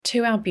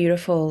To our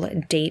beautiful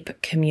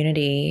deep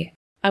community,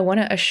 I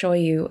want to assure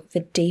you the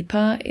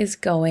deeper is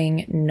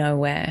going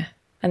nowhere.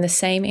 And the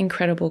same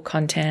incredible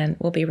content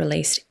will be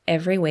released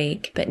every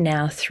week, but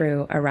now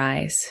through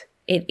Arise.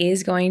 It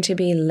is going to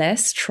be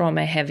less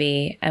trauma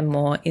heavy and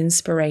more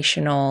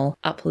inspirational,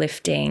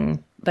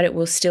 uplifting, but it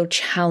will still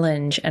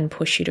challenge and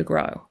push you to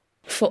grow.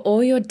 For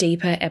all your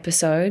deeper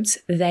episodes,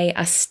 they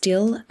are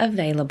still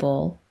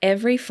available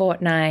every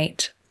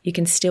fortnight. You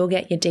can still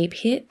get your deep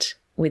hit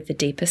with the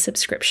deeper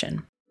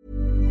subscription.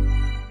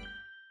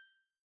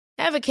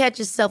 Ever catch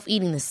yourself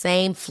eating the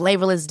same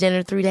flavorless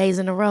dinner 3 days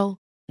in a row?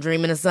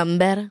 Dreaming of something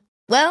better?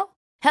 Well,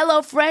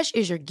 HelloFresh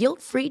is your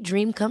guilt-free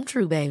dream come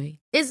true, baby.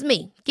 It's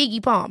me,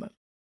 Keke Palmer.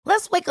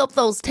 Let's wake up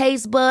those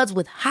taste buds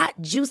with hot,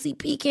 juicy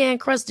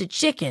pecan-crusted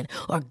chicken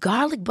or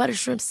garlic butter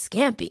shrimp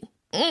scampi.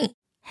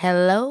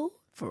 Hello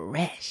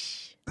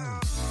Fresh.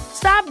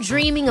 Stop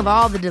dreaming of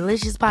all the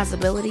delicious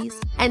possibilities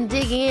and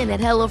dig in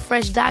at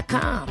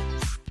HelloFresh.com.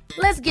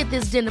 Let's get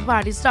this dinner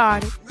party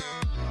started.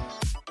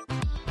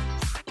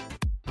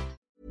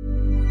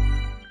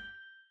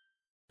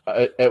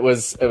 It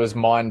was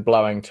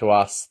mind-blowing to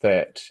us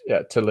that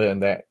to learn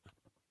that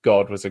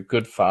God was a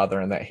good father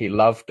and that he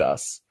loved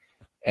us.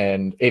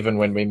 And even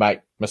when we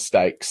make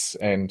mistakes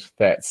and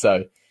that,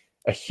 so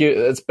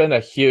it's been a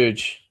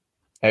huge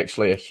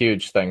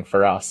thing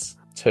for us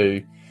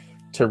to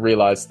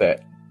realize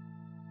that.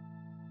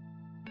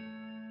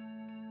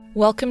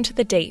 Welcome to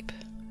The Deep.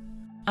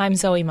 I'm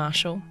Zoe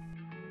Marshall.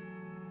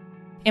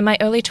 In my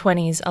early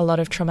 20s, a lot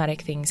of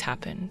traumatic things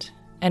happened.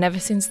 And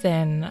ever since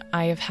then,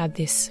 I have had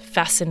this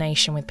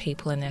fascination with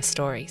people and their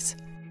stories.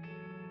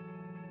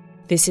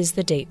 This is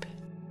The Deep.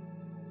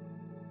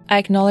 I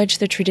acknowledge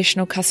the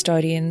traditional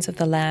custodians of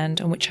the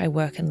land on which I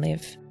work and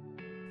live,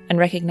 and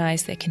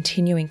recognise their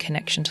continuing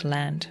connection to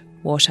land,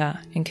 water,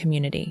 and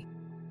community.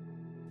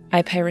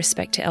 I pay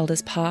respect to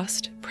elders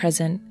past,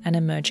 present, and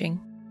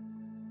emerging.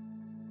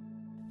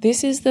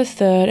 This is the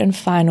third and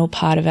final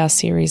part of our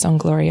series on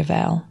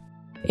Gloriavale.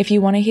 If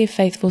you want to hear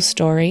Faithful's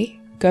story,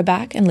 go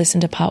back and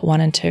listen to part 1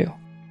 and 2.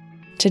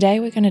 Today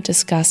we're going to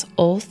discuss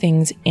all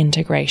things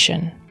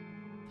integration.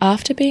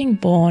 After being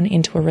born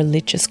into a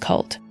religious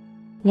cult,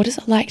 what is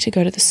it like to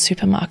go to the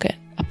supermarket,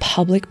 a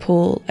public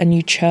pool, a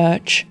new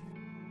church?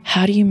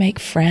 How do you make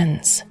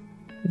friends?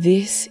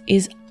 This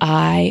is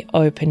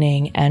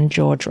eye-opening and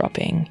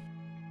jaw-dropping.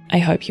 I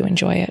hope you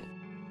enjoy it.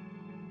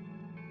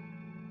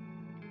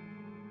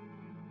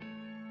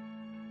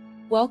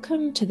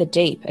 Welcome to The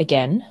Deep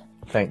again.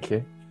 Thank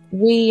you.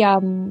 We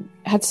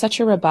had such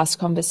a robust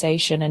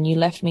conversation and you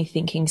left me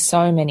thinking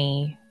so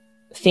many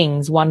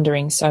things,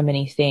 wondering so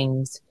many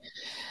things.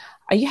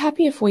 Are you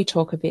happy if we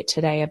talk a bit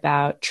today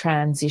about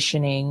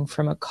transitioning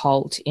from a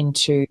cult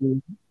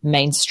into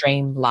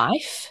mainstream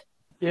life?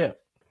 Yeah.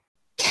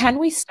 Can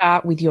we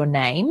start with your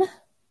name?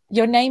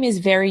 Your name is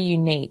very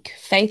unique.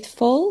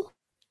 Faithful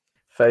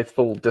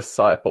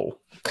Disciple.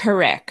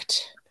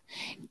 Correct.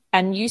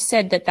 And you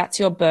said that that's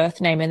your birth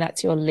name and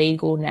that's your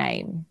legal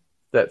name.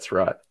 That's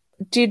right.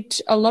 Did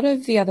a lot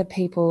of the other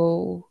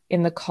people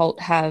in the cult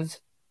have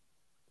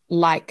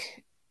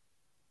like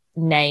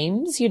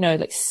names,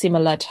 like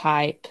similar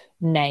type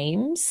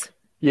names?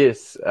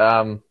 Yes,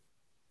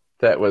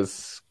 that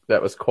was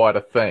quite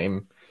a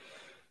theme.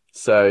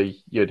 So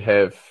you'd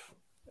have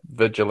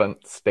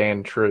Vigilant,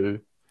 Stand True,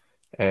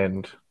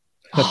 and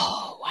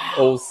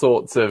all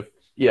sorts of,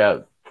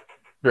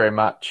 very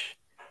much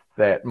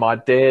that. My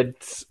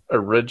dad's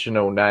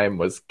original name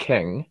was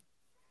King,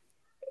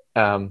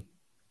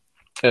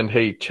 and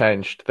he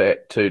changed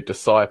that to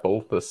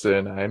Disciple, the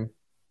surname.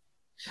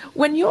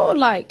 When you're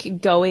like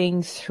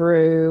going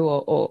through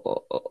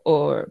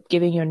or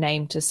giving your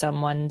name to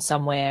someone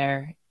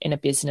somewhere in a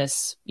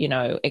business,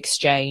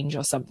 exchange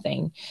or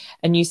something,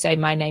 and you say,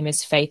 my name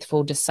is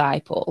Faithful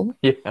Disciple,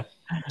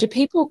 do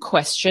people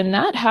question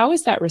that? How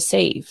is that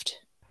received?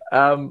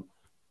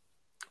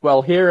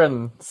 Well, here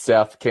in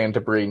South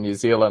Canterbury, New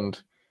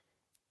Zealand,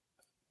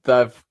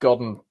 they've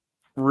gotten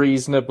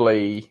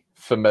reasonably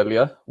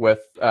familiar with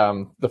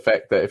the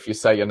fact that if you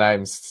say your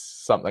name's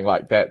something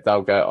like that,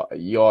 they'll go,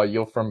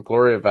 you're from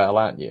Gloriavale,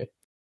 aren't you?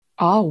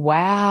 Oh,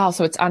 wow.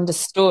 So it's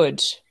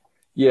understood.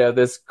 Yeah,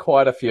 there's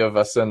quite a few of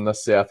us in the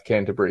South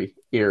Canterbury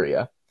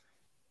area.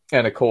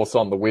 And of course,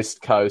 on the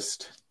West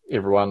Coast,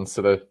 everyone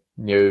sort of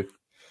knew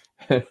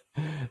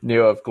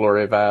of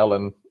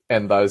Gloriavale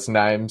and those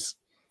names.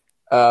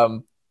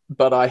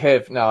 But I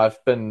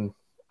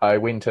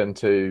went in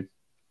to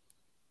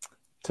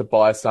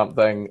buy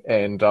something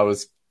and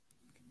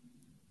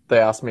they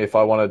asked me if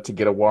I wanted to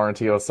get a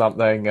warranty or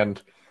something, and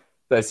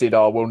they said,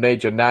 we'll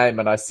need your name.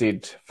 And I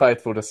said,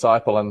 Faithful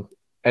Disciple.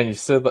 And you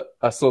saw that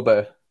I saw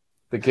the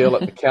girl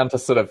at the counter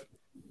sort of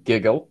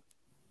giggle.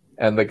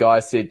 And the guy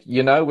said,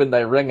 when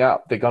they ring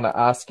up, they're going to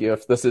ask you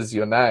if this is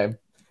your name.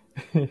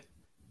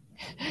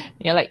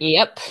 You're like,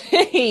 yep,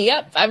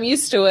 yep, I'm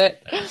used to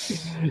it.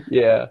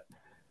 Yeah.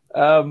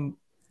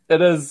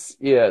 It is,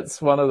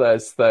 it's one of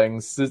those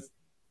things.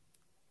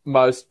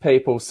 Most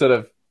people sort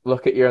of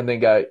look at you and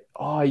then go,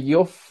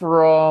 you're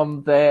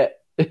from that.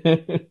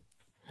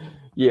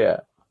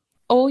 Yeah.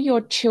 All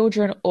your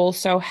children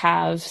also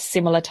have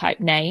similar type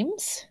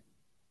names?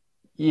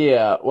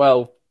 Yeah.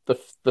 Well,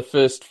 the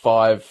first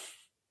five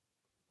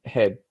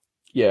had,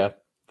 yeah,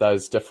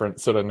 those different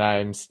sort of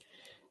names.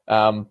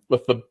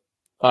 With the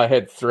I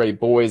had three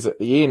boys at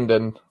the end,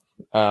 and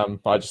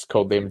I just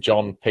called them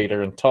John,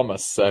 Peter, and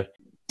Thomas. So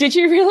Did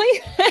you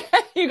really?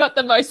 You got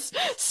the most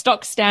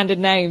stock standard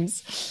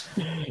names.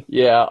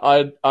 yeah,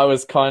 I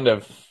was kind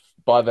of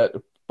by that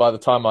by the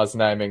time I was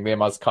naming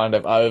them, I was kind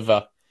of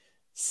over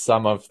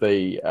some of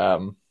the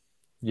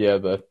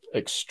the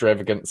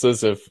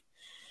extravagances of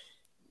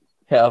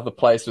how the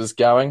place was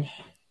going.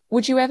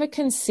 Would you ever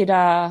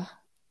consider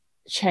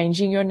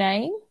changing your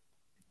name?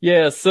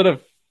 Yeah, sort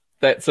of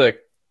that's a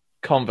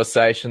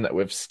conversation that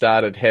we've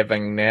started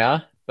having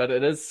now, but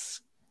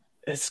it's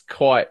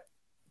quite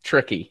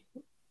tricky.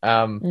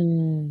 Um,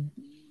 Mm,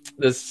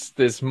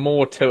 there's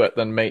more to it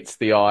than meets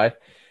the eye.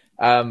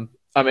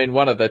 I mean,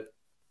 one of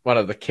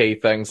the key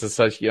things is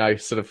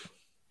that, sort of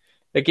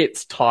it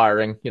gets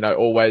tiring,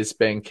 always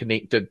being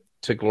connected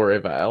to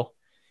Gloriavale,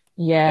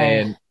 yeah,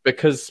 and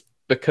because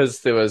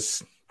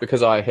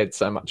I had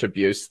so much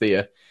abuse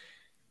there,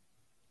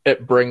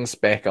 it brings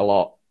back a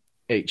lot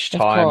each of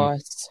time.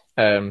 course.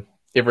 Um,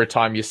 every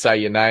time you say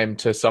your name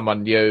to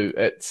someone new,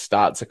 it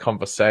starts a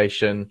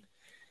conversation.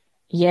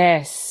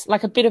 Yes,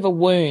 like a bit of a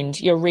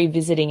wound. You're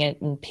revisiting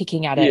it and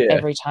picking at it Yeah,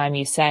 every time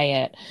you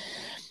say it.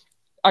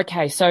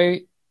 Okay, so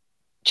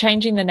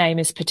changing the name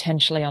is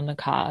potentially on the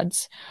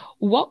cards.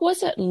 What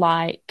was it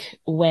like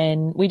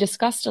when we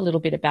discussed a little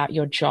bit about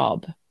your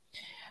job,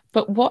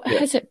 but what yeah,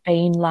 has it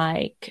been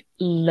like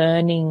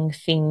learning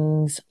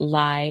things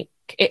like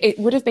it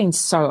would have been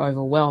so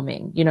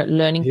overwhelming,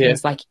 learning yeah,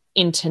 things like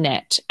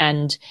internet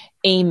and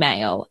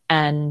email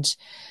and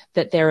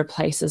that there are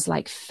places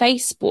like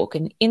Facebook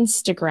and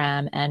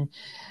Instagram and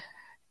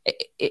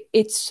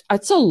it's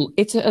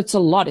a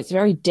lot. It's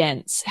very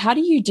dense. How do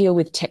you deal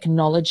with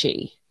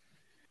technology?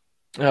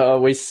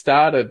 We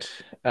started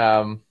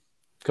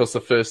because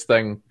the first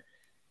thing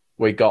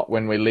we got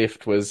when we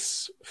left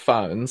was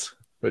phones,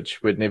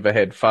 which we'd never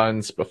had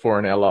phones before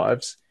in our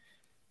lives.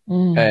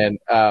 Mm,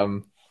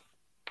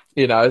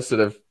 And,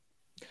 sort of,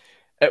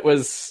 it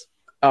was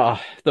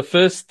the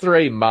first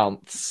 3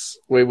 months,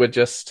 we were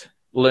just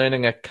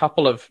learning a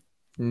couple of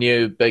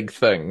new big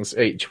things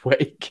each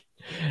week.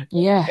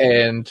 yeah.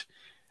 And,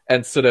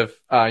 and sort of,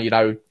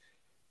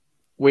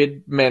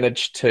 we'd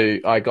managed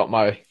to, I got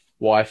my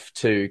wife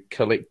to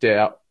collect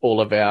out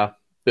all of our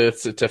birth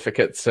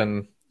certificates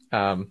and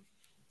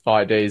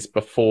IDs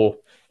before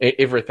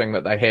everything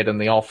that they had in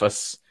the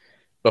office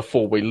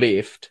before we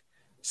left.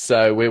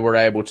 So we were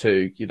able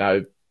to,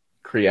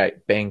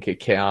 create bank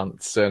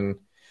accounts, and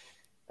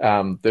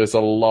there's a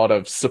lot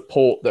of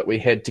support that we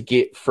had to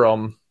get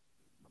from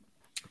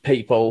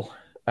people,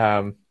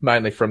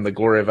 mainly from the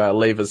Gloriavale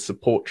Leavers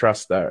Support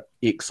Trust. They're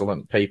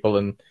excellent people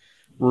and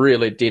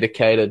really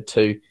dedicated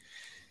to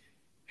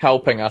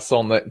helping us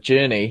on that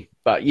journey.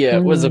 But yeah,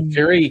 Mm.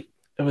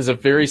 it was a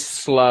very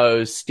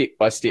slow step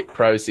by step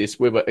process.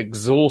 We were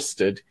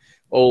exhausted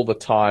all the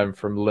time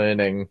from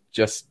learning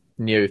just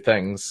new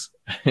things.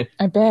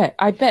 I bet.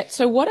 I bet.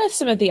 So, what are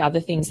some of the other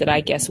things that I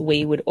guess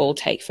we would all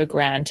take for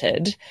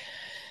granted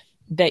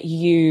that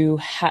you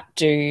had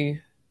to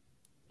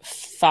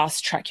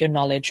fast track your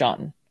knowledge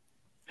on?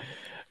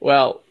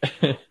 Well,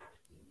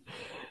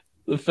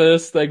 the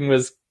first thing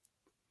was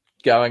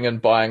going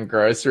and buying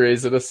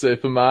groceries at a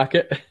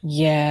supermarket.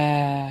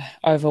 Yeah,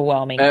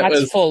 overwhelming. That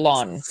That's was full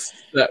on.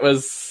 that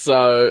was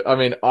so. I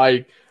mean,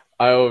 I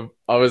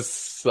was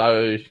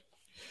so,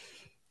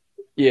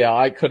 yeah.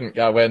 I couldn't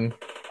go in.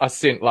 I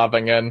sent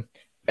Loving in,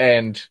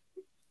 and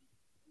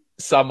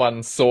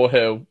someone saw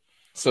her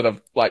sort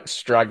of like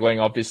struggling,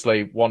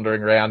 obviously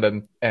wandering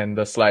around, and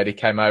this lady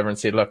came over and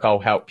said, "Look, I'll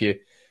help you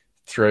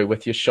through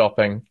with your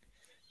shopping."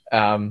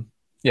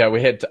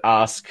 We had to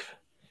ask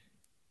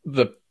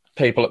the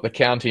people at the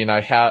counter,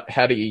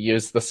 how do you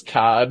use this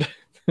card?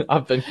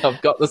 I've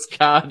got this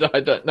card. I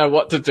don't know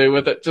what to do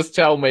with it. Just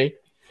tell me.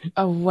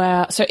 Oh,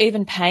 wow. So,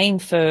 even paying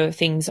for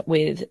things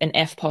with an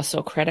FPOS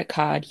or credit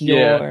card,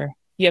 Yeah,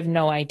 you have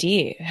no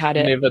idea how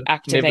to never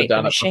activate the done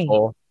it machine.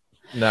 before.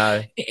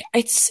 No.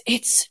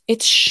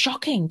 It's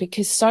shocking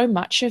because so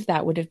much of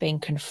that would have been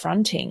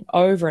confronting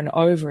over and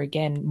over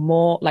again.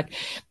 More like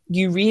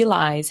you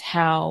realize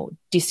how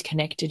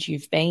disconnected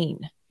you've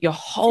been your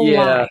whole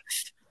Yeah.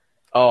 life.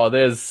 Oh,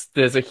 there's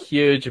a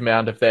huge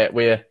amount of that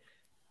where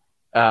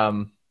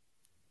um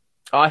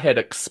I had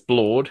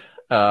explored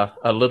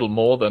a little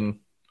more than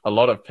a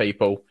lot of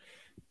people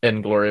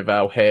in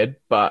Gloriavale had,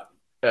 but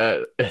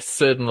it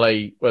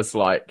certainly was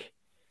like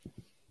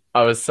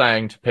I was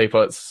saying to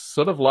people, it's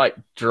sort of like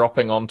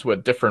dropping onto a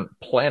different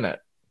planet.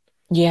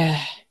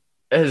 Yeah,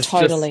 It's just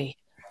totally.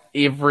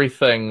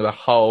 everything, your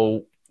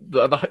whole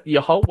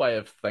way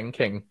of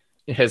thinking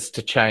has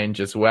to change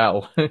as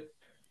well.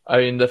 I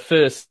mean, the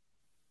first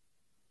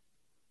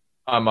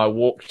time I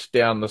walked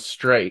down the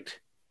street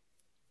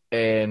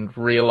and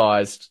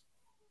realized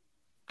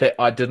that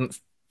I didn't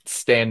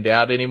stand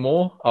out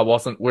anymore. I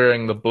wasn't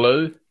wearing the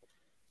blue.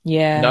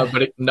 Yeah.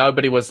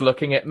 Nobody was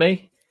looking at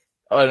me,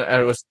 and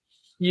it was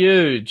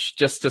huge.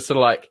 Just to sort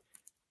of like,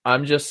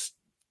 I'm just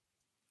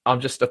I'm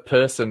just a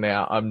person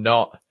now. I'm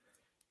not.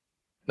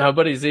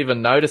 Nobody's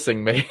even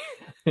noticing me.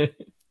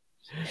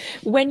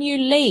 When you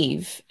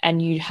leave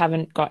and you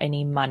haven't got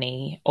any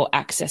money or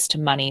access to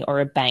money or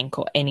a bank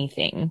or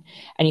anything,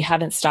 and you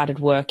haven't started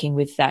working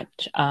with that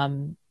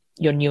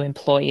your new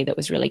employee that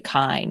was really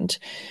kind,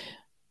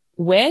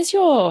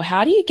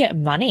 how do you get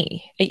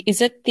money? Is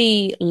it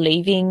the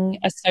leaving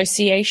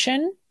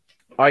association?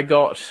 I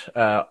got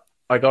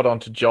I got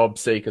onto job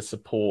seeker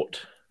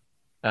support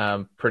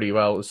pretty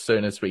well as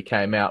soon as we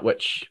came out,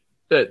 which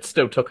it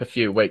still took a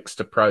few weeks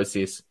to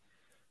process.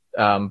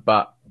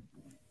 But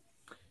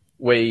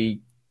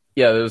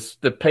there's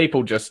the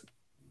people just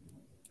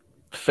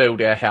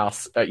filled our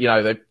house.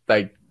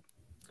 They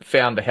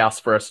found a house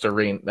for us to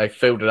rent. They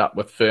filled it up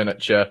with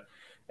furniture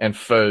and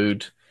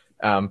food.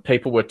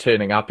 People were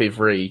turning up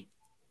every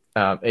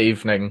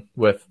evening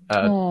with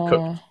cooked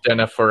Oh,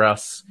 dinner for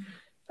us.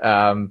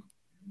 Um,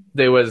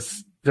 there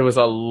was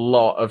a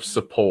lot of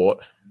support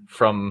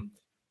from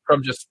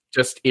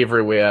just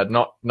everywhere,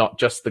 not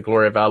just the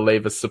Gloriavale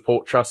Leavers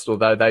Support Trust,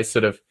 although they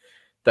sort of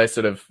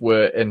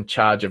were in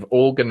charge of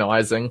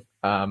organising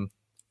a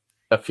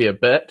fair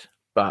bit,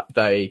 but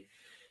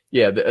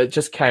it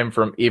just came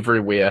from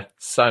everywhere.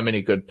 So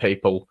many good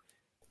people.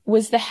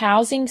 was the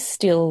housing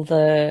still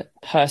the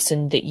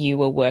person that you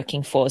were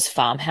working for's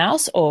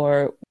farmhouse,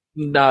 or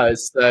No,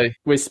 so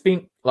we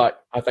spent like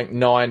I think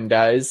 9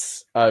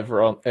 days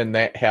over in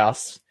that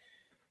house.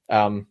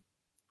 Um,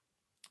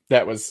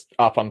 that was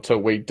up until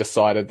we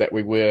decided that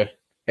we were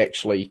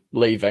actually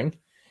leaving,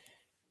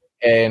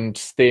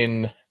 and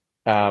then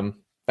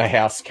a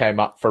house came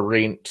up for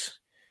rent.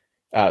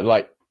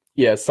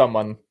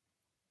 Someone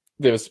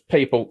there was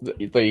people.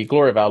 The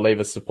Gloriavale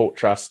Leavers Support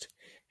Trust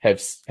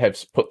have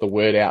put the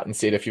word out and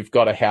said if you've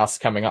got a house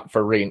coming up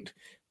for rent,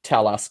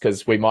 tell us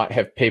because we might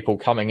have people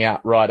coming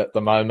out right at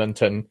the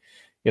moment, and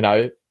you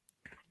know,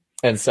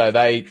 and so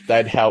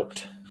they'd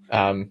helped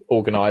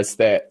organise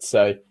that.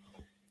 So,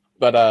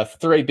 but a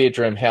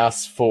 3-bedroom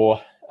house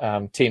for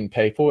 10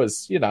 people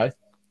is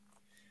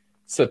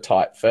it's a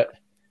tight fit,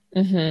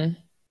 Mhm.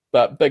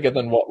 but bigger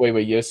than what we were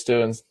used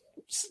to,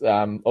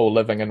 and all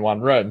living in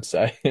one room.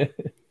 So.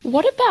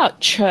 What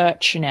about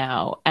church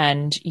now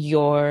and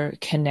your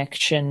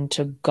connection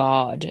to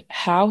God?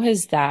 How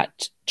has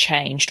that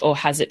changed, or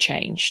has it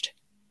changed?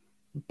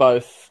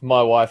 Both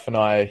my wife and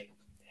I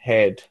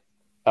had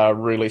a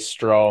really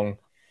strong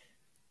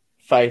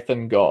faith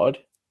in God,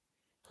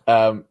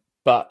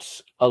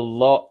 but a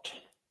lot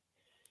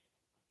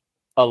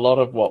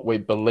of what we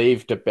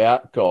believed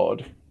about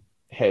God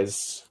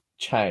has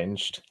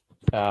changed.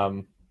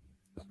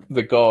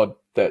 The God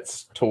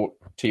that's taught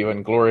to you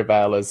in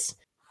Gloriavale is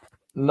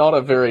not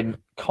a very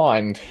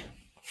kind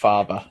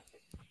father,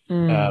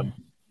 Mm.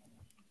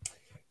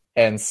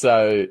 and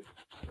so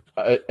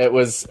it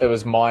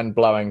was mind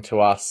blowing to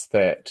us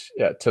to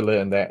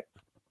learn that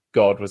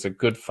God was a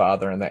good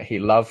father and that He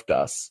loved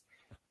us,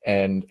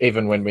 and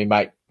even when we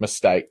make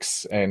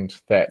mistakes and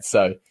that.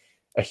 So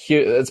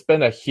it's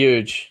been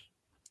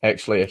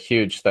actually a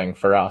huge thing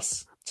for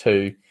us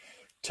to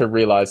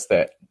realize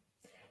that.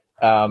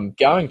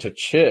 Going to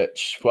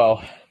church,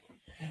 well,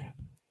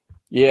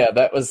 yeah,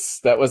 that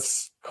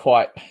was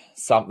quite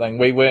something.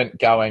 We weren't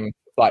going,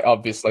 like,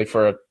 obviously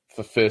for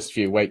the first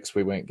few weeks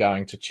we weren't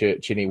going to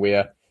church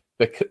anywhere,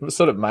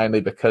 sort of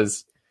mainly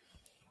because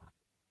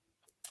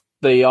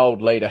the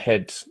old leader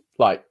had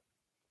like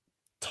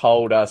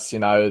told us,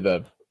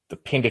 the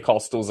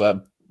Pentecostals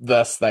are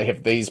this, they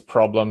have these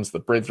problems, the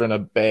Brethren are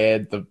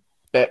bad, the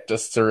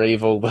Baptists are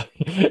evil,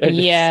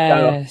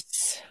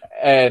 Yes.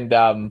 and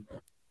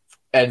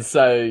and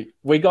so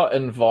we got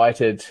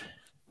invited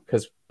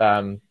because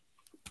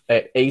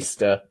at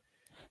Easter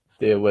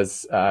there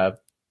was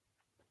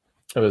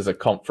it was a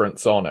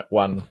conference on at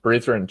one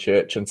Brethren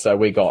church, and so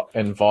we got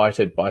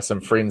invited by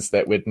some friends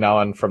that we'd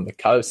known from the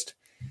coast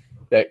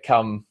that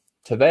come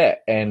to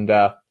that, and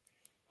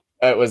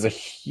it was a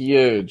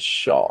huge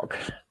shock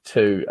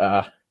to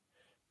go.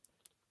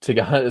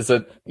 Is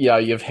it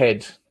you've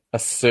had a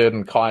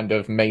certain kind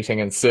of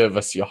meeting and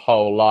service your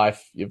whole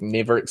life, you've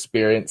never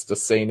experienced or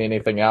seen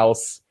anything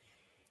else,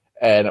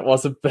 and it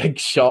was a big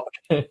shock.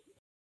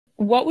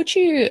 What would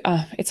you,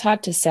 it's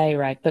hard to say,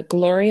 right? But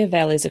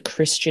Gloriavale is a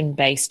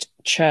Christian-based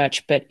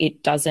church, but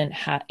it doesn't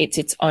have, it's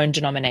its own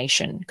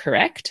denomination,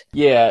 correct?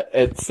 Yeah,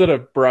 it sort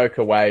of broke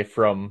away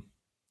from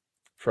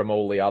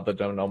all the other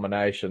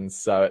denominations,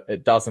 so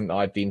it doesn't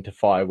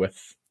identify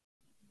with.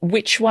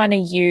 Which one are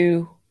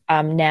you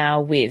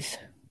now with?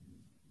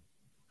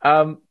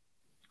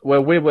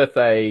 Well, we're with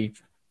a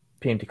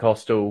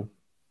Pentecostal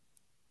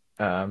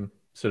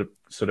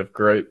sort of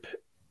group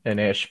in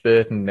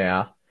Ashburton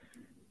now.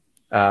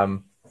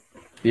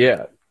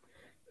 Yeah,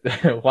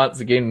 once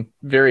again,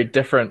 very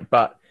different.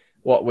 But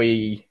what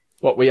we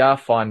are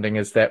finding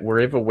is that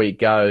wherever we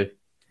go,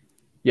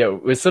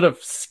 we're sort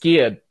of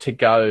scared to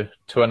go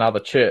to another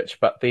church,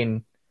 but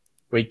then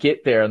we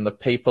get there and the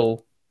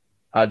people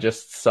are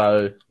just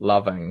so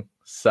loving.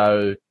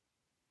 So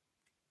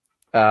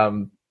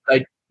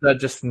they're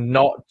just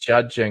not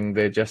judging.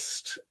 They're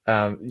just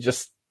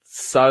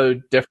so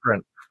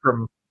different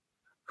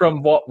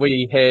from what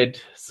we had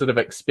sort of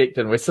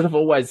expected. We're sort of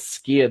always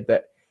scared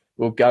that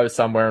we'll go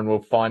somewhere and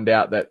we'll find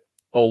out that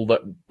all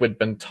that we'd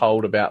been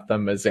told about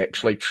them is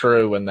actually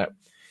true, and that.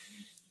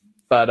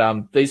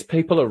 But these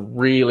people are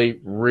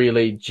really,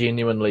 really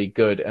genuinely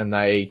good, and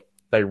they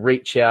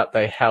reach out,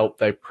 they help,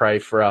 they pray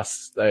for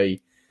us.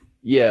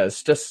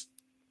 It's just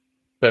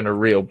been a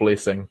real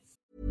blessing.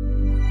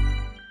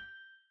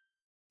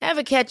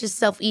 Ever catch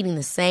yourself eating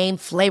the same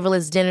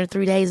flavorless dinner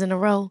 3 days in a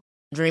row?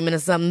 Dreaming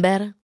of something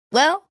better?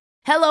 Well,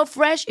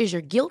 HelloFresh is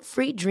your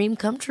guilt-free dream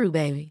come true,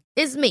 baby.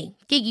 It's me,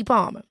 Keke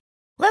Palmer.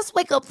 Let's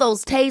wake up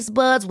those taste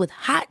buds with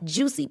hot,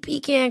 juicy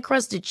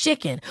pecan-crusted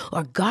chicken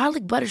or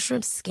garlic butter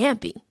shrimp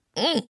scampi.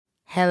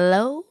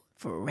 Hello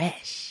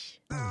Fresh.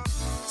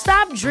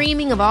 Stop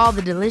dreaming of all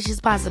the delicious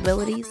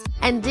possibilities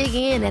and dig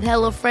in at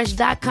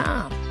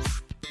HelloFresh.com.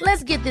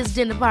 Let's get this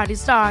dinner party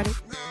started.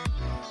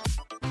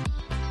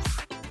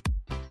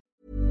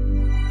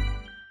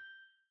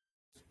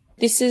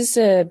 This is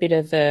a bit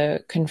of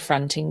a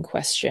confronting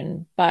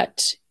question,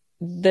 but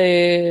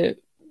the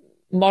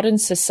modern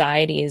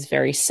society is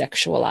very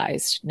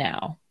sexualized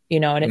now,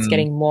 and it's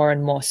getting more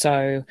and more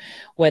so,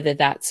 whether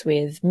that's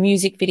with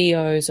music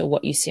videos or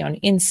what you see on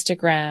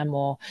Instagram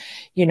or,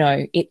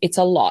 it's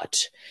a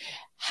lot.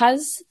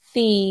 Has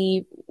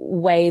the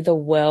way the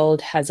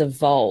world has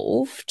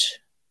evolved,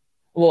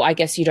 well, I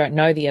guess you don't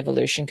know the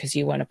evolution because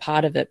you weren't a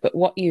part of it, but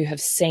what you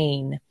have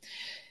seen,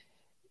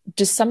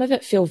 does some of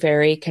it feel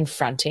very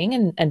confronting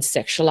and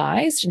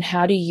sexualized? And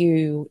how do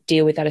you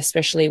deal with that,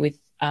 especially with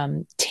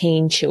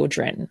teen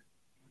children?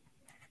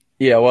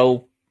 Yeah,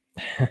 well,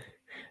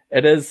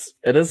 it is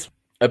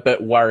a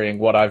bit worrying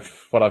what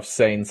I've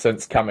seen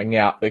since coming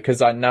out,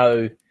 because I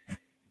know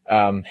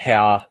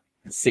how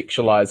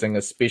sexualizing,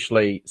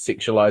 especially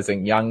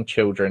sexualizing young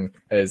children,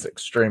 is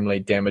extremely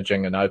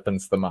damaging and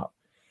opens them up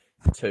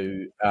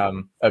to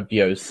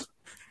abuse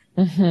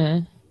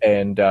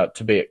and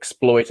to be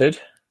exploited.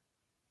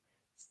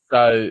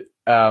 So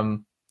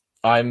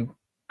I'm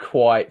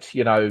quite,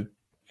 I'm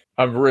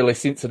really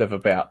sensitive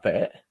about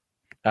that.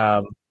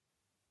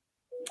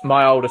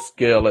 My oldest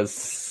girl is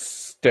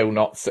still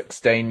not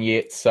 16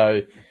 yet,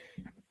 so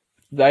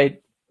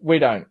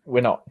we're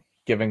not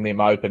giving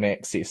them open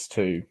access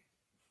to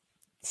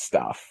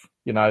stuff,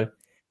 that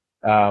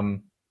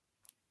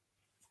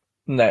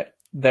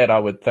I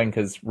would think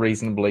is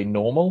reasonably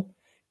normal.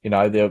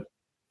 They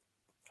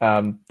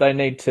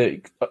need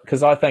to,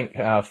 because I think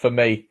for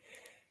me,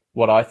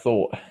 what I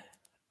thought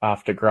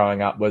after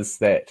growing up was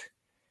that,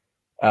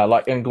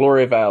 like in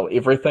Gloriavale,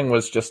 everything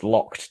was just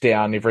locked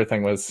down.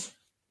 Everything was,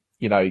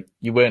 you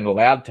weren't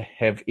allowed to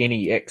have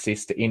any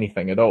access to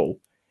anything at all.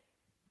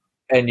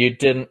 And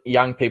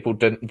young people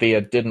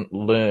didn't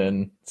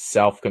learn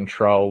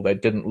self-control. They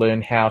didn't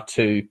learn how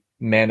to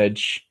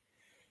manage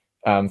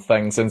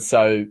things. And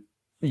so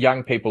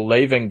young people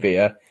leaving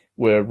there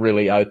were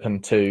really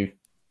open to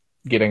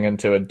getting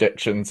into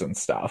addictions and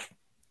stuff.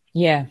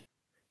 Yeah.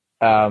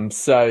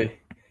 So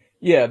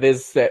yeah,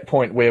 there's that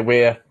point where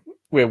we're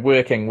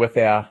working with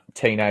our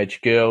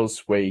teenage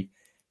girls. We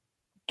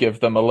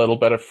give them a little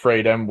bit of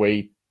freedom.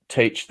 We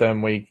teach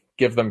them. We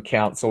give them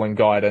counsel and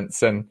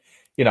guidance, and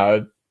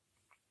not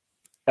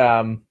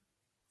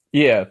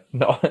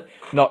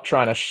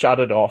trying to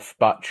shut it off,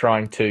 but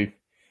trying to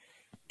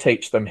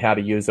teach them how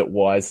to use it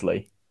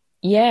wisely.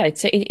 Yeah,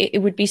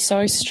 it would be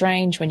so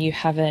strange when you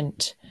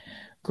haven't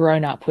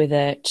grown up with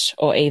it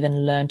or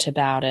even learnt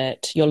about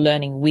it. You're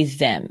learning with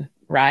them,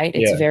 right?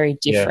 It's very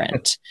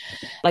different.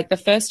 Yeah. Like the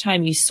first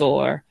time you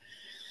saw,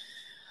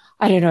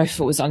 I don't know if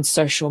it was on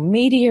social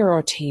media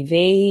or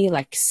TV,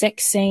 like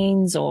sex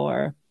scenes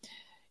or,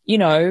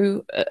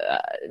 little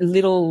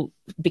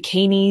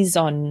bikinis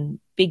on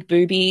big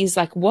boobies.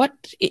 Like,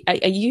 what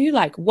are you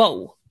like?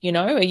 Whoa,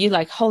 are you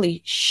like,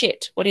 holy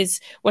shit, what is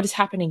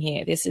happening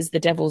here? This is the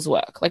devil's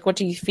work. Like, what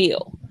do you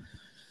feel?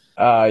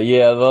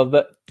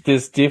 Well,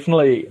 there's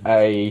definitely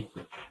an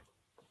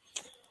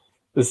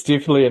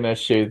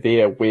issue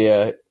there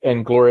where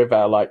in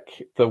Gloriavale,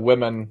 like the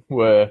women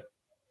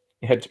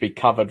had to be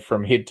covered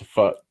from head to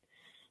foot,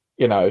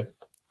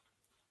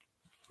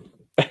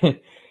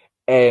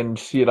 and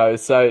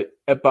so,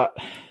 but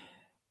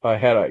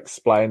how to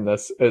explain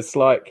this? It's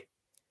like,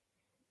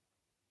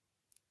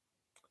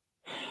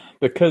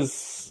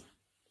 because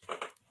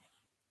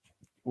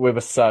we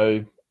were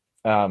so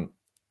the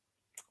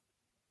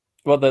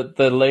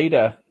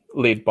leader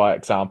led by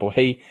example.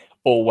 He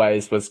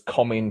always was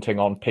commenting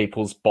on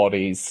people's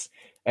bodies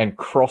and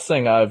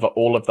crossing over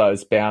all of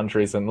those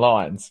boundaries and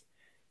lines.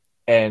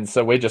 And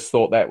so we just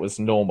thought that was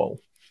normal.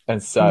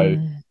 And so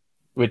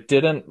we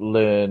didn't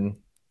learn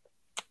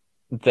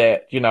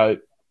that, I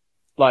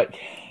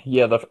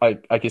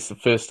guess the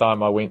first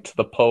time I went to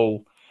the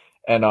pool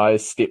and I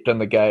stepped in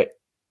the gate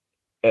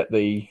at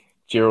the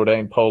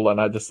Geraldine pool, and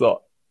I just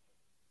thought,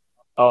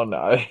 oh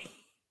no,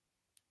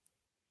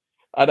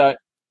 I'm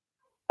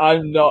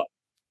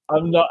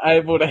I'm not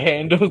able to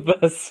handle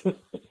this.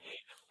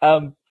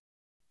 um,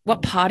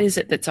 What part is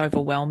it that's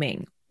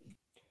overwhelming?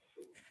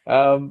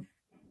 yeah,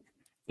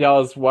 I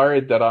was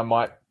worried that I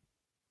might.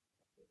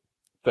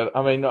 That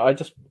I mean, I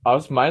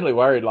was mainly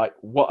worried like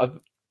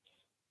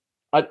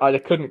I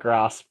couldn't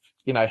grasp,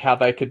 how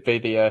they could be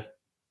there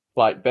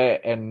like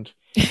that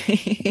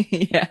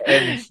Yeah.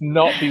 and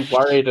not be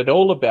worried at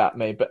all about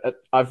me. But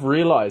I've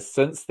realized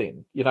since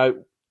then,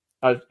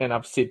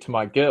 I've said to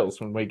my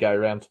girls when we go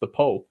around to the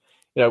pool,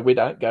 we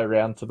don't go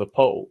around to the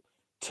pool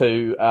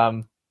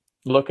to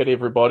look at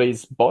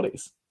everybody's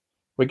bodies.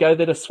 We go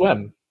there to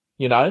swim,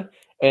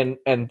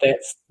 and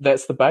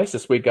that's the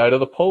basis. We go to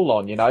the pool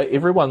on,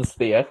 everyone's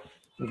there,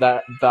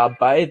 they're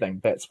bathing.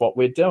 That's what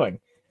we're doing.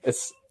 It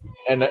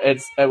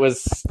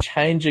was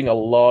changing a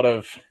lot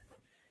of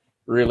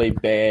really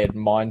bad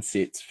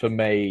mindsets for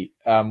me,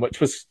 which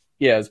was,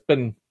 yeah, it's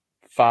been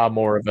far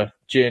more of a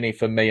journey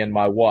for me and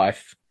my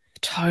wife.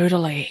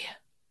 Totally.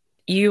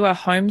 You are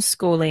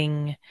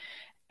homeschooling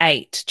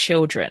 8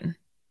 children.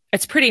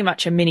 It's pretty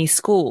much a mini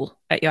school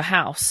at your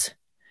house,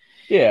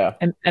 Yeah.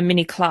 a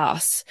mini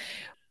class.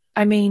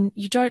 I mean,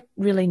 you don't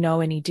really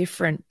know any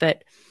different,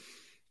 but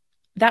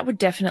that would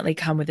definitely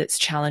come with its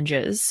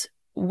challenges.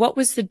 What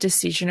was the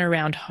decision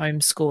around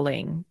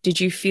homeschooling? Did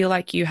you feel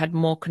like you had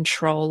more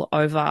control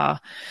over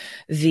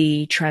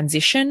the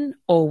transition,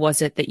 or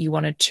was it that you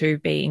wanted to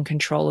be in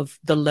control of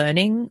the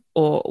learning,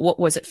 or what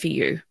was it for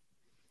you?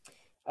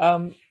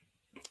 Um,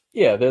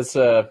 yeah, there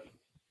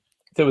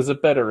was a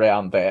bit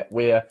around that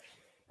where,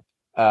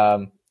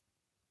 um,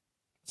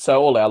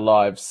 so all our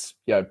lives,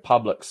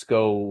 public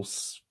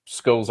schools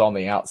on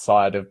the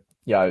outside of,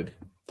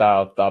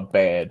 they're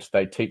bad.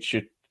 They teach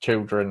your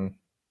children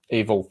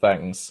evil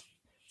things.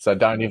 So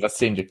don't ever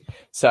send you.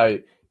 So,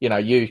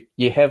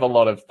 you have a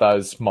lot of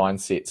those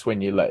mindsets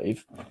when you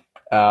leave.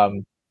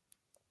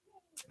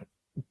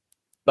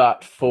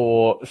 But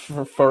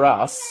for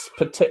us,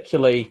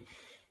 particularly,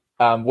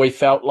 we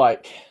felt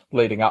like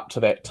leading up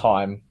to that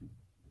time,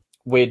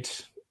 we'd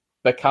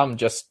become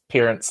just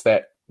parents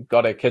that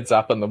got our kids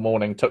up in the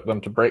morning, took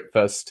them to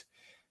breakfast,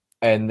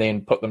 and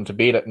then put them to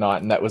bed at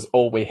night. And that was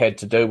all we had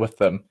to do with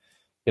them,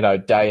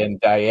 day in,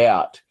 day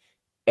out.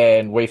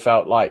 And we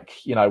felt like,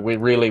 we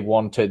really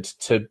wanted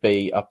to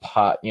be a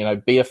part,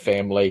 be a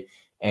family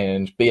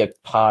and be a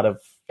part of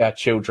our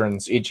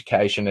children's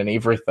education and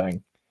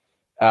everything.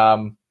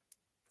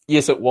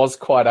 Yes, it was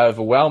quite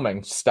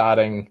overwhelming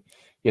starting,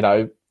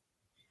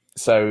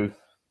 so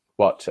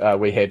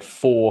we had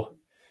four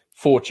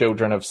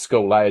children of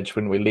school age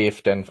when we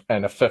left, and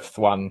a fifth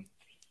one,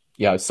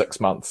 6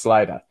 months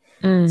later.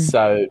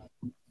 So,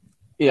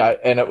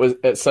 and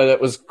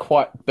it was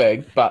quite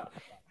big, but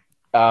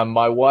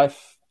my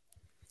wife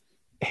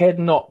had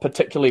not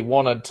particularly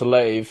wanted to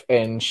leave,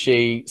 and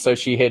she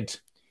had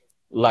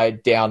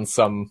laid down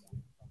some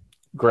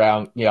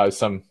ground,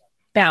 some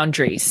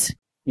Boundaries.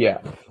 yeah,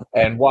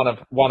 and one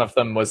of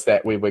them was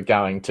that we were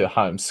going to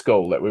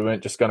homeschool, that we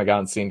weren't just going to go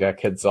and send our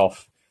kids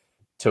off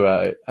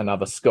to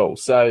another school.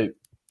 So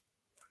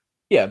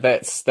yeah,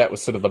 that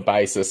was sort of the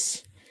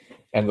basis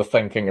and the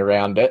thinking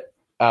around it.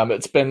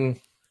 It's been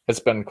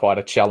quite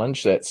a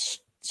challenge. It's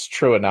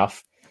true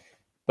enough,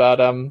 but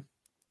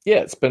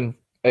yeah,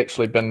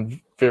 actually been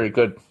very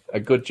good, a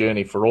good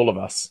journey for all of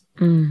us.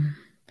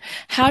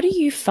 How do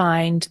you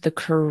find the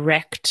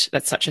correct,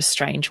 that's such a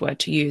strange word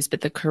to use,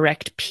 but the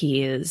correct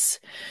peers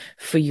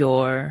for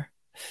your,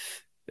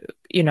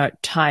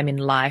 time in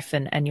life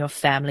and your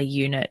family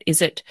unit?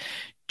 Is it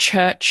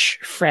church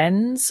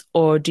friends,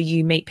 or do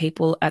you meet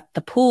people at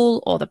the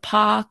pool or the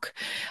park?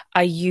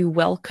 Are you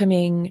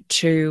welcoming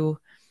to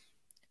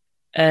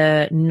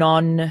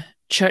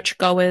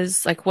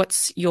non-churchgoers? Like,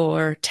 what's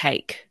your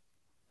take?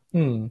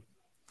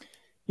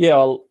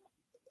 Yeah,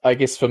 I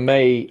guess for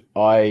me,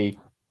 I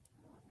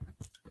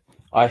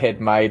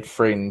had made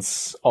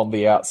friends on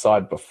the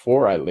outside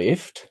before I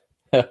left,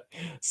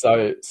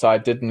 so I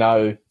did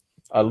know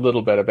a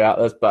little bit about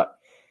this, but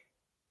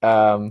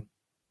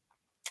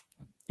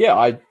yeah,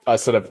 I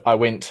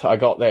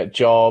got that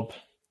job.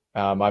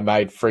 I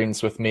made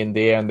friends with men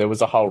there, and there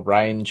was a whole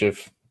range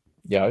of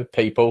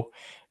people.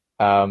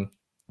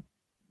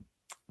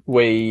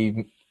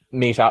 We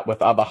met up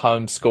with other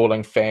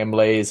homeschooling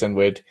families, and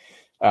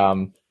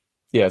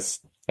yes,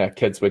 our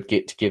kids would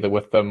get together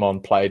with them on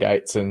play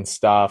dates and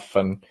stuff,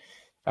 and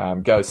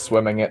go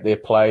swimming at their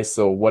place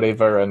or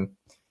whatever. And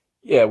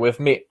yeah, we've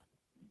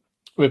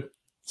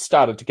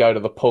started to go to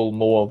the pool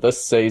more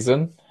this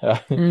season.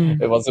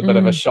 It was a bit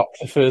of a shock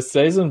the first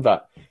season,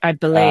 but I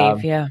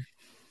believe, yeah.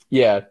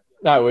 yeah,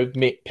 no, we've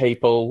met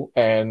people,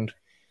 and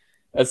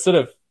it's sort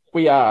of,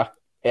 we are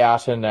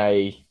out in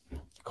a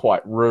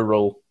quite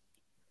rural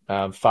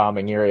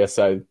farming area,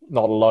 so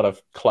not a lot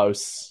of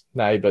close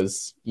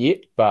neighbours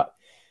yet, but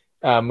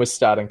we're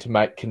starting to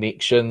make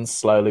connections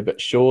slowly but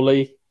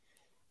surely.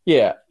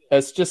 Yeah,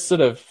 it's just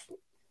sort of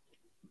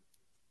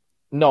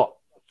not.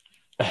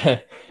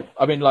 I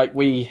mean,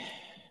 I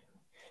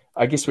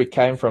guess we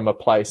came from a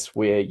place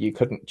where you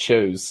couldn't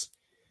choose.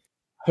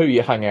 who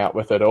you hung out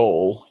with at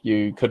all.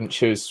 You couldn't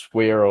choose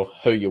where or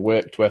who you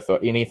worked with or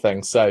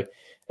anything. So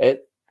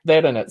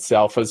that in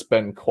itself has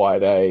been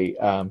quite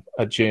a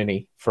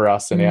journey for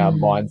us in our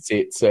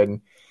mindsets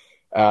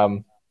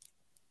um,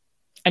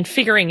 and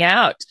figuring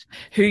out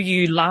who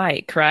you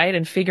like, right?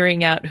 And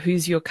figuring out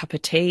who's your cup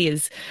of tea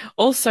is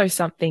also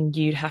something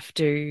you'd have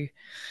to,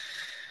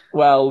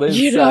 well, there's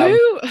you know?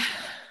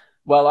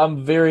 Well,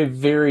 I'm very,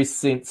 very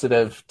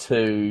sensitive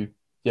to,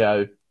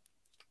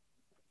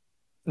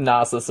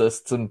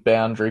 narcissists and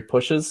boundary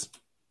pushers.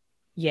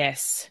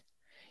 Yes.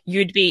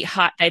 You'd be, be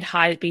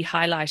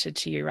highlighted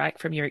to you, right?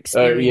 From your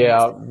So experience.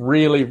 yeah,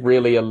 really,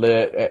 really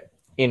alert at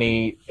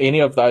any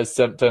of those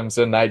symptoms,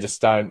 and they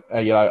just don't.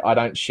 I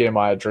don't share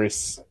my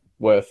address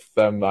with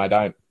them. I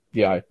don't.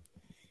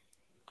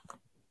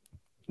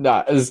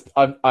 No,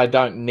 I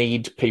don't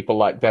need people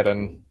like that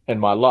in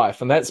my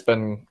life, and that's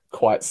been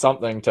quite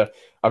something to.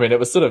 I mean, it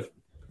was sort of.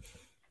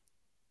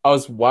 I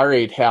was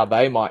worried how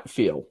they might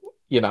feel.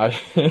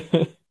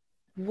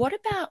 What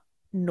about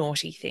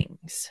naughty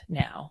things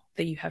now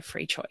that you have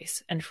free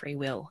choice and free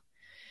will?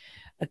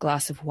 A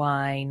glass of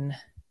wine,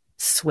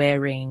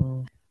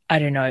 swearing, I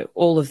don't know,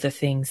 all of the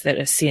things that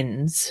are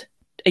sins.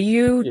 Are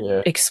you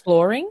Yeah.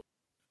 exploring?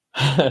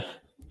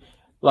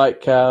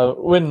 Like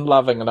when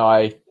Loving and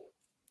I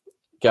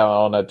go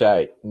on a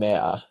date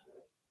now,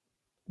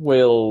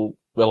 we'll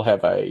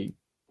have an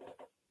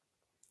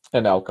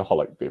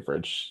alcoholic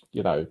beverage,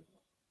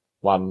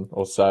 one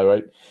or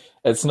so.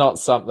 It's not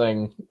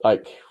something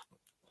like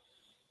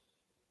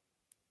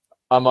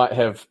I might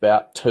have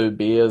about 2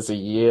 beers a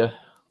year.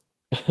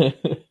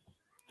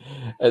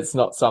 It's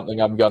not something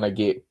I'm gonna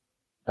get.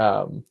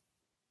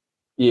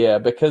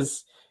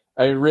 Because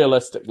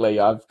realistically,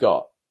 I've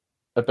got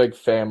a big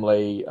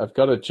family, I've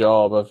got a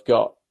job, I've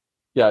got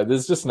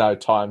there's just no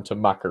time to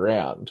muck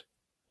around.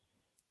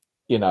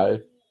 So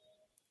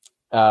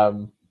I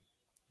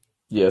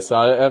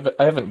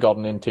haven't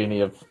gotten into any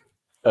of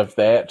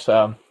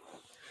that.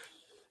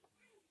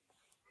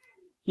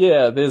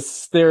 There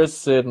is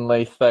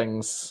certainly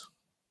things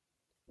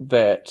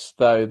that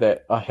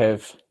I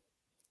have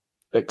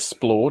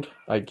explored,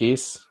 I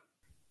guess.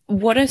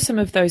 What are some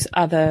of those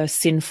other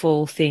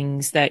sinful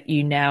things that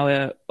you now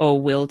are,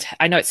 or will?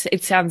 I know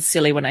it sounds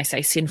silly when I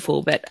say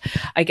sinful, but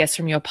I guess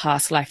from your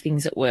past life,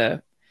 things that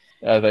were.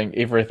 I think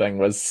everything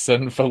was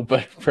sinful,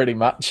 but pretty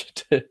much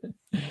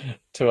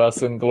to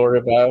us in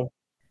Gloriavale.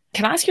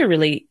 Can I ask you a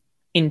really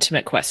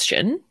intimate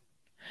question?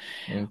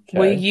 Okay.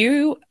 Were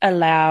you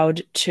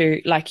allowed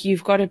to, like,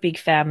 you've got a big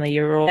family,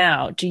 you're all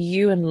now, do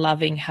you and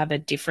Loving have a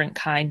different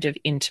kind of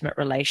intimate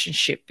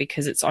relationship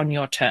because it's on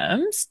your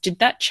terms? Did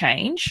that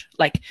change?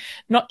 Like,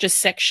 not just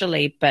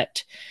sexually,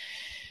 but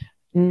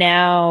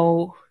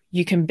now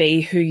you can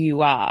be who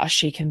you are,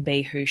 she can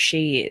be who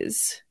she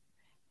is.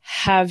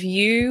 Have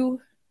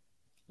you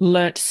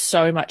learnt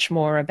so much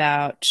more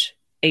about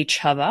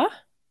each other?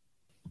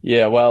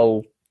 Yeah,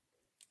 well,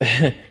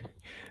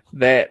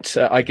 that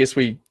I guess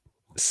we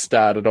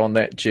started on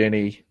that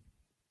journey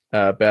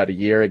about a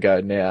year ago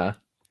now,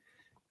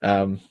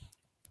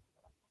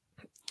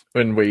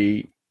 when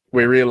we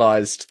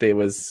realised there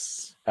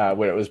was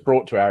when it was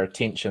brought to our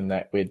attention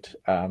that we'd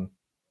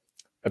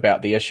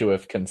about the issue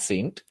of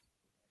consent.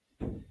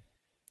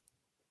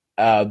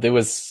 There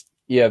was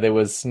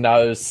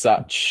no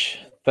such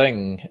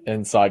thing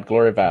inside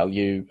Gloriavale.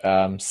 You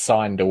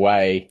signed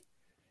away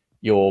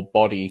your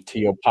body to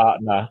your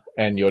partner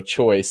and your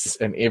choice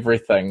and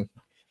everything.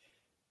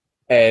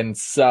 And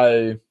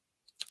so,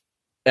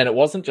 and it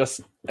wasn't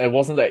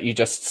that you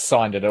just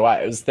signed it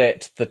away. It was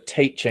that the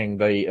teaching,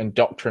 the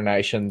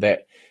indoctrination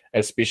that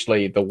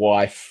especially the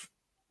wife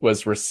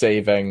was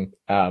receiving,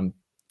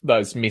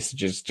 those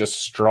messages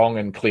just strong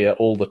and clear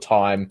all the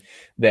time,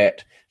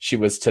 that she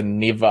was to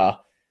never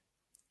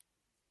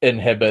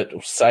inhibit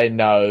or say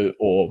no,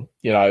 or,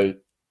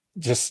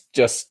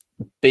 just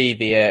be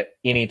there at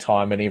any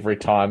time and every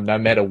time, no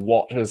matter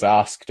what is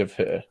asked of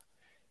her.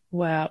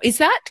 Wow. Is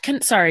that,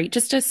 sorry,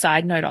 just a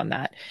side note on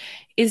that.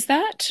 Is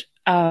that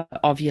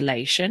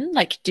ovulation?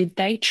 Like, did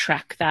they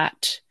track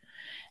that?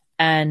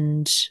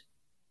 And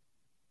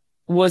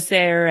was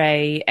there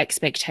a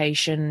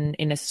expectation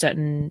in a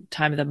certain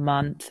time of the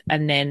month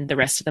and then the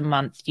rest of the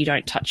month you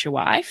don't touch your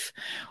wife?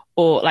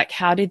 Or like,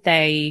 how did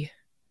they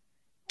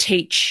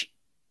teach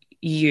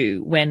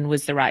you when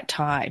was the right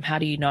time? How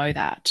do you know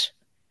that?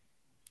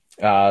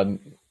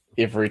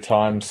 Every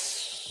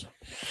time's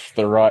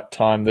the right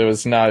time. There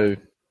was no,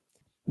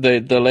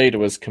 the leader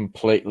was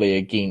completely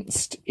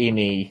against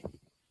any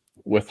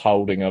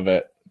withholding of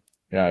it,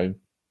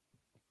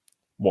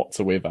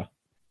 whatsoever.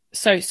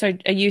 So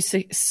are you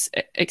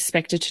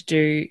expected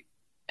to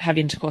have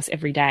intercourse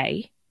every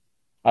day?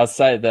 I'll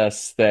say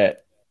this,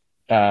 that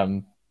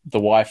the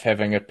wife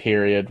having a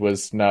period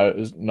was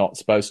not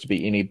supposed to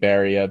be any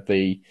barrier.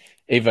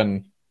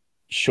 Even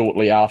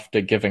shortly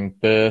after giving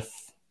birth,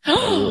 they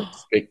were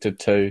expected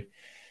to.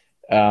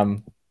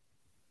 That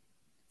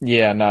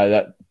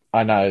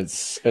I know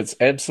it's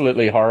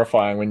absolutely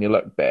horrifying when you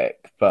look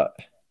back, but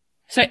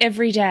so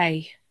every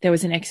day there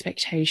was an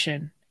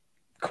expectation.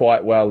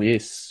 quite well,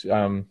 yes.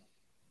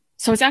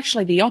 So it's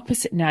actually the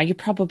opposite now. You're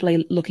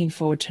probably looking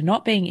forward to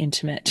not being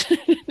intimate,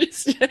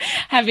 just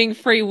having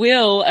free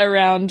will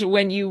around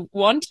when you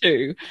want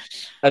to.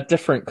 A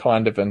different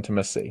kind of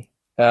intimacy.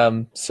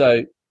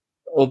 So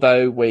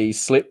although we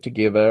slept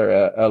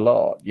together a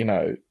lot,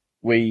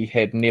 we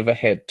had never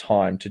had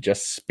time to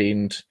just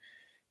spend,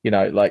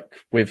 like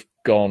we've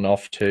gone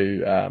off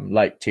to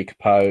Lake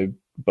Tekapo,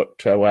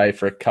 booked away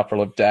for a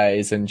couple of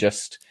days and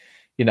just,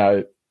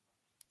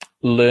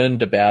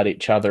 learned about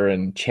each other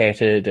and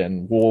chatted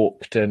and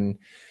walked and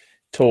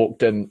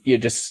talked, and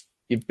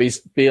you've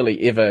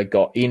barely ever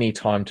got any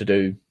time to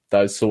do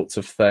those sorts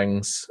of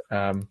things.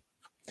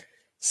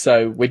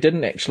 So we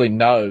didn't actually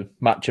know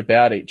much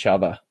about each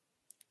other,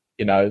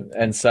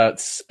 and so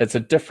it's a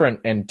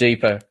different and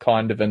deeper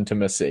kind of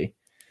intimacy,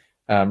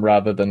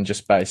 rather than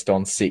just based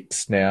on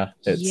sex. Now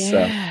it's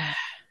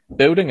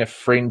building a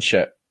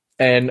friendship.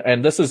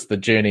 And this is the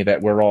journey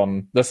that we're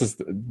on. This is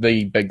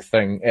the big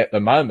thing at the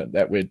moment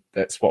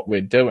that's what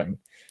we're doing,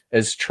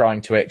 is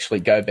trying to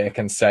actually go back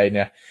and say,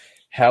 now,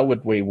 how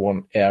would we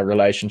want our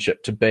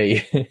relationship to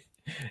be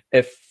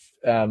if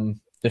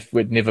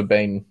we'd never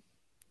been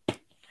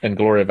in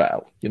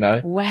Gloriavale,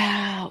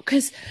 Wow,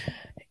 because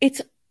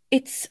it's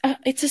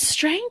a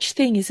strange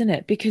thing, isn't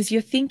it? Because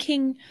you're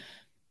thinking,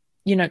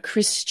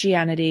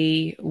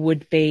 Christianity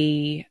would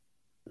be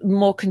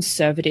more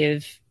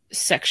conservative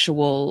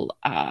sexual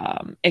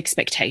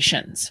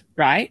expectations,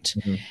 right?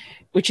 Mm-hmm.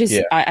 Which is,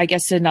 I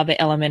guess, another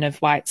element of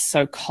why it's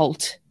so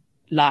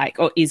cult-like,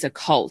 or is a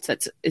cult.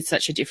 It's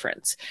such a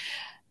difference.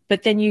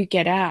 But then you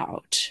get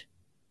out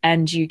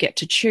and you get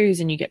to choose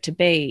and you get to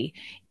be.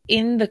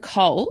 In the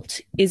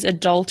cult, is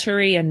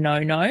adultery a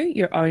no-no?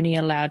 You're only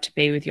allowed to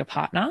be with your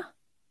partner?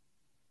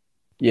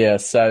 Yeah,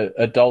 so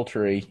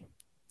adultery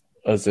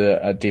is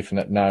a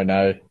definite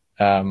no-no.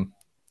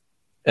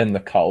 In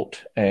the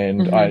cult,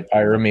 and I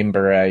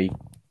remember a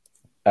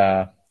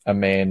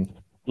man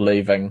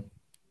leaving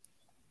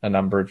a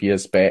number of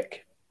years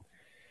back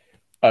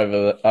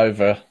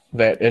over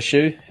that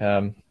issue,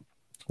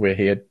 where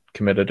he had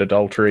committed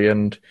adultery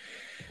and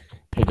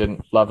he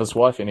didn't love his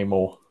wife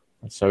anymore,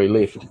 so he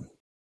left.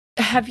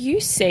 Have you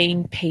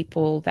seen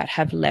people that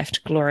have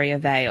left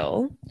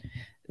Gloriavale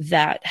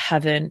that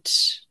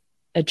haven't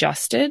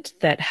adjusted,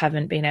 that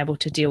haven't been able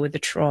to deal with the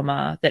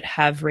trauma, that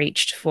have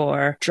reached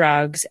for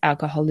drugs,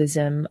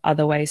 alcoholism,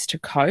 other ways to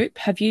cope?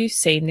 Have you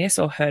seen this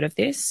or heard of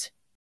this?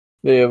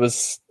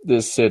 There's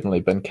certainly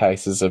been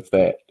cases of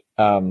that,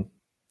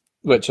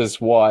 which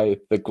is why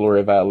the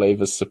Gloriavale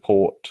Leavers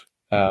support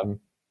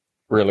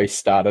really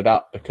started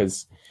up,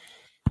 because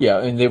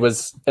and there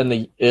was, in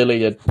the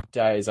earlier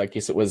days, I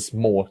guess it was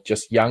more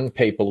just young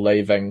people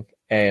leaving,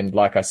 and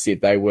like I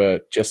said, they were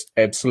just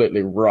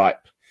absolutely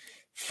ripe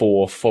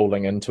for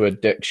falling into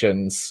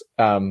addictions.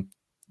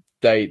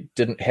 They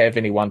didn't have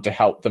anyone to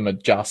help them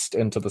adjust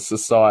into the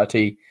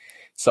society.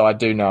 So I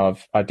do know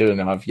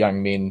of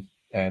young men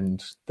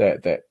and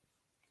that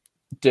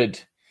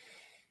did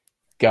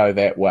go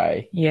that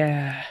way.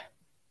 Yeah.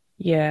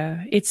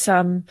 It's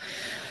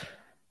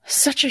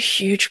such a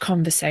huge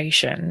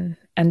conversation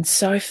and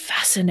so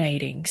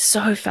fascinating.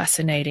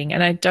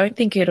 And I don't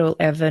think it'll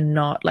ever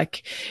not,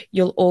 like,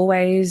 you'll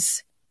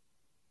always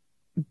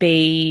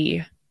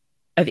be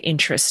of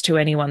interest to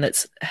anyone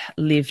that's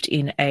lived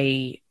in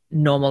a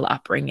normal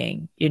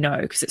upbringing,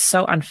 because it's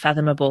so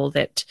unfathomable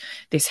that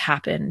this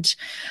happened.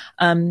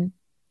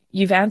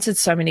 You've answered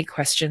so many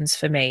questions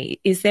for me.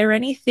 Is there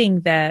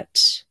anything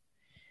that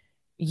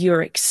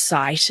you're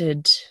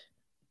excited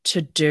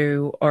to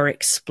do or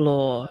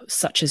explore,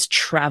 such as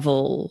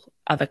travel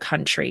other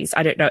countries?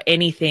 I don't know,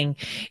 anything.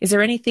 Is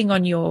there anything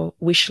on your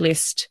wish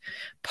list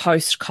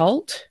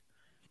post-cult?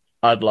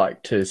 I'd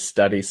like to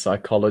study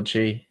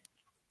psychology.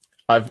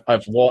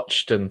 I've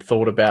watched and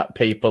thought about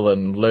people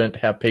and learnt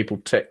how people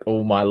tick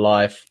all my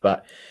life,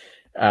 but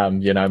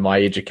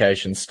my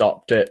education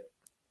stopped it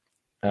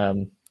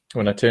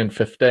when I turned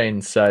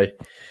 15. So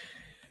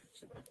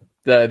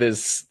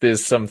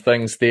there's some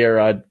things there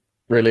I'd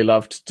really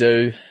love to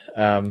do.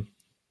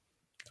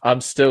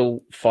 I'm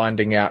still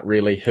finding out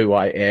really who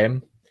I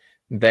am.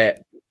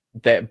 That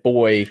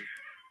boy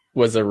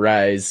was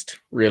erased.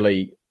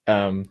 Really,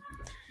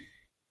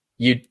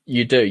 you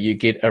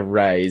get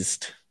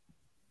erased.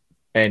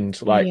 And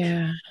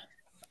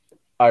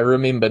I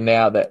remember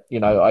now that,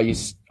 I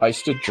used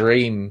to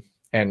dream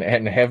and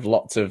have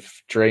lots of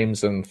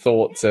dreams and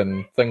thoughts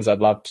and things I'd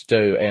love to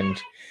do.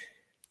 And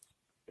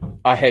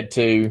I had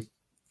to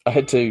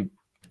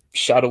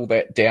shuttle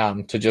that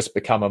down to just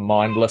become a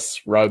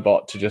mindless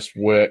robot to just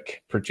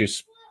work,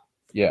 produce.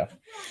 Yeah.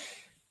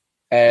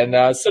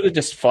 And sort of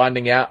just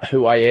finding out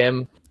who I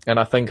am. And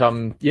I think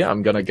I'm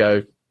going to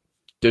go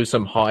do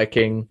some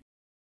hiking.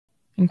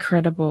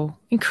 Incredible.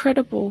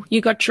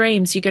 You got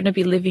dreams. You're going to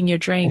be living your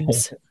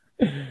dreams.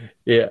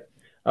 Yeah.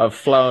 I've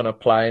flown a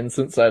plane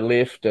since I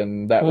left,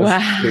 and that was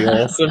pretty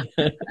awesome.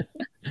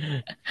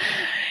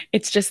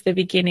 It's just the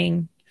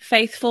beginning.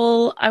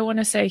 Faithful, I want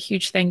to say a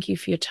huge thank you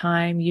for your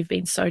time. You've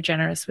been so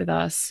generous with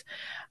us.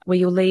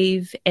 We will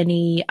leave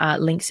any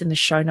links in the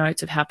show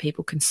notes of how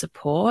people can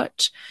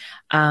support.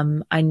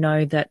 I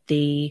know that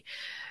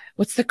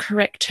what's the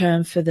correct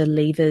term for the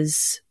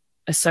Leavers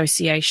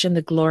Association,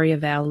 the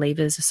Gloriavale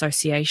Leavers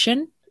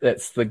Association?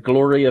 That's the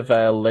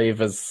Gloriavale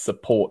Leavers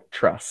Support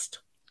Trust.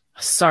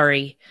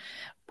 Sorry.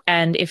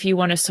 And if you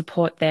want to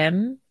support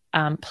them,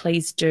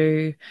 please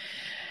do.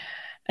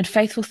 And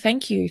Faithful,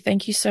 thank you.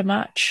 Thank you so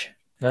much.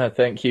 No,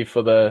 thank you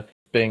for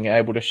being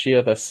able to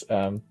share this.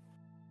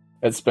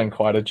 It's been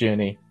quite a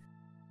journey.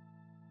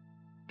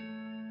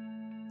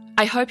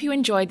 I hope you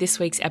enjoyed this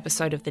week's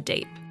episode of The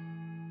Deep.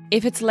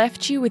 If it's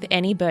left you with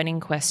any burning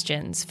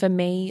questions for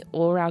me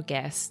or our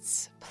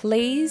guests,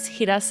 please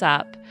hit us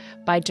up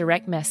by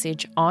direct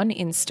message on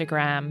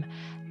Instagram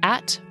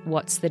at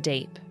What's the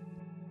Deep.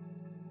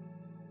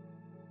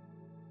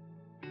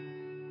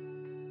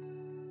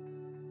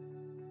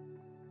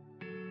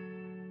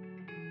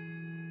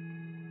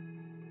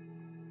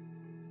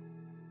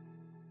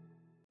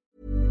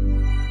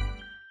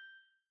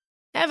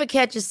 Ever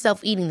catch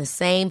yourself eating the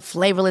same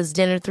flavorless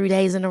dinner 3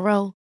 days in a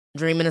row?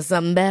 Dreaming of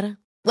something better?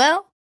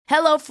 Well,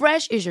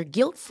 HelloFresh is your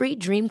guilt-free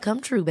dream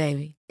come true,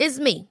 baby. It's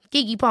me,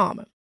 Keke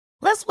Palmer.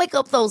 Let's wake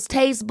up those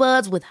taste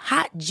buds with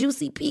hot,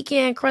 juicy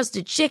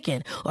pecan-crusted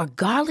chicken or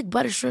garlic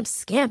butter shrimp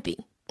scampi.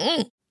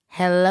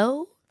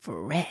 Hello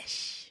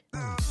Fresh.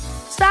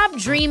 Stop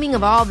dreaming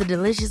of all the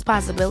delicious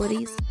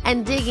possibilities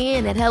and dig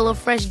in at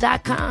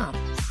HelloFresh.com.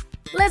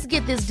 Let's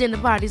get this dinner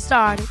party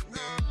started.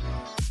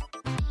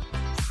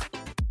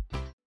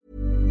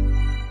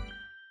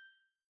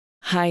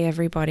 Hi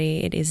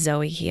everybody, it is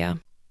Zoe here.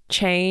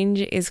 Change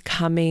is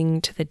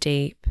coming to the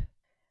deep.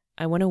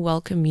 I want to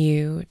welcome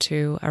you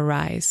to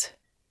Arise.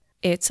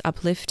 It's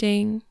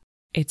uplifting,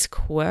 it's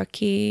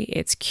quirky,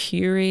 it's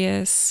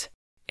curious.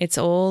 It's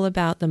all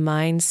about the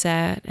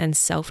mindset and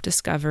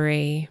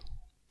self-discovery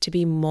to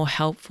be more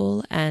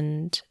helpful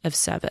and of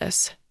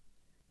service.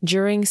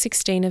 During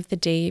 16 of the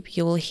Deep,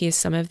 you will hear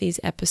some of these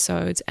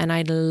episodes, and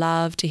I'd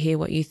love to hear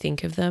what you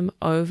think of them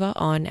over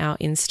on our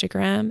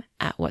Instagram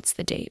at What's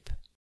the Deep.